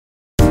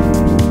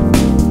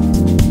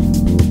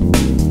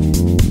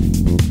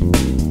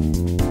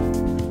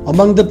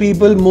Among the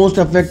people most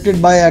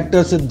affected by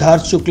actor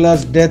Sidharth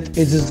Shukla's death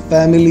is his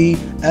family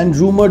and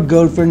rumoured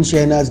girlfriend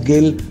Shehnaaz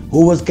Gill,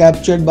 who was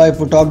captured by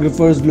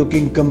photographers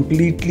looking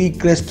completely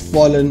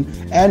crestfallen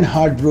and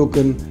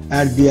heartbroken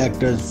at the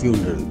actor's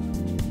funeral.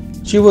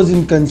 She was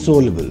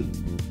inconsolable.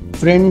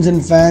 Friends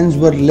and fans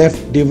were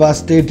left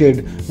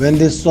devastated when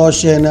they saw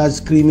Shehnaaz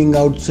screaming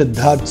out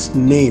Sidharth's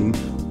name,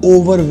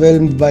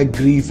 overwhelmed by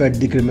grief at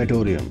the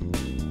crematorium.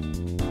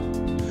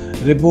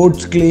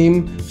 Reports claim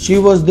she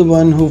was the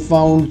one who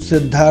found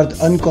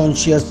Sidharth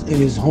unconscious in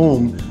his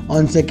home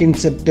on 2nd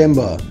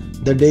September,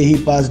 the day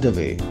he passed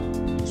away.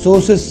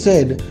 Sources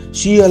said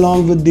she,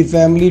 along with the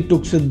family,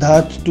 took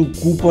Sidharth to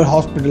Cooper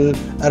Hospital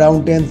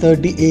around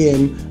 10:30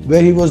 am,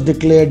 where he was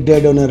declared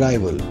dead on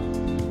arrival.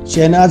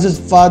 Shehnaaz's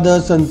father,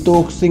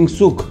 Santokh Singh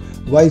Sukh,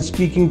 while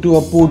speaking to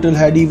a portal,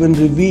 had even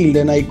revealed,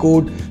 and I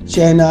quote,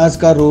 "Shehnaaz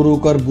का रो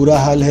कर बुरा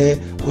हाल है,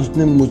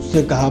 उसने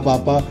मुझसे कहा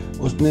पापा,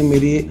 उसने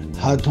मेरे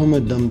हाथों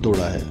में दम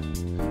तोड़ा है,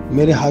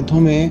 मेरे हाथों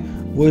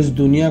में वो इस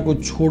दुनिया को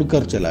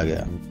छोड़कर चला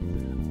गया,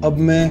 अब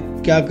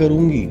मैं क्या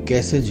करूंगी,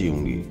 कैसे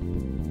जीऊंगी."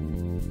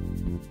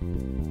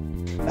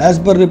 As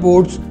per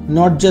reports,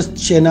 not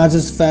just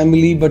Shehnaaz's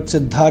family but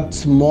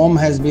Sidharth's mom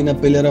has been a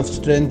pillar of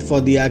strength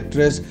for the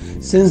actress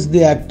since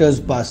the actor's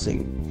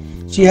passing.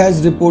 She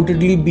has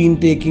reportedly been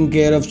taking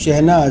care of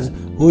Shehnaaz,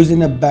 who is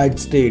in a bad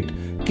state,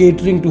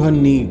 catering to her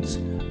needs.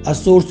 A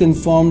source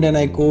informed, and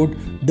I quote,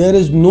 "There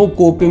is no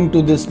coping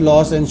to this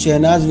loss and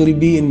Shehnaaz will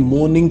be in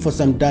mourning for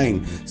some time.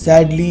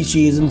 Sadly,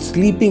 she isn't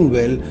sleeping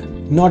well,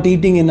 not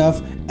eating enough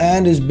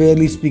and is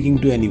barely speaking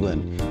to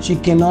anyone. She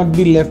cannot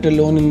be left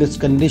alone in this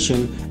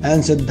condition,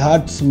 and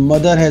Sidharth's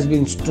mother has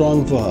been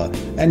strong for her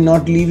and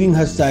not leaving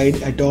her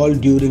side at all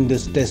during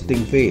this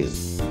testing phase."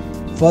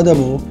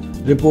 Furthermore,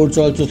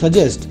 reports also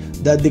suggest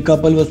that the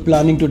couple was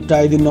planning to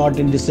tie the knot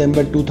in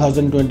December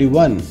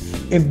 2021.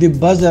 If the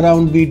buzz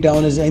around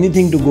B-Town is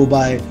anything to go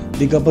by,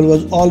 the couple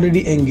was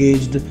already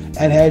engaged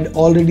and had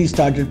already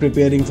started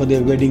preparing for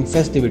their wedding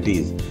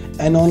festivities.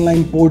 An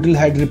online portal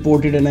had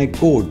reported, and I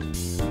quote,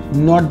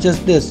 "Not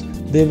just this,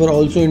 they were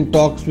also in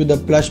talks with a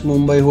plush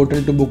Mumbai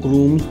hotel to book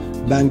rooms,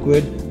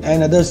 banquet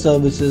and other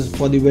services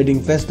for the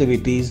wedding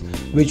festivities,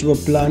 which were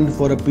planned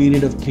for a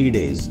period of 3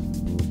 days.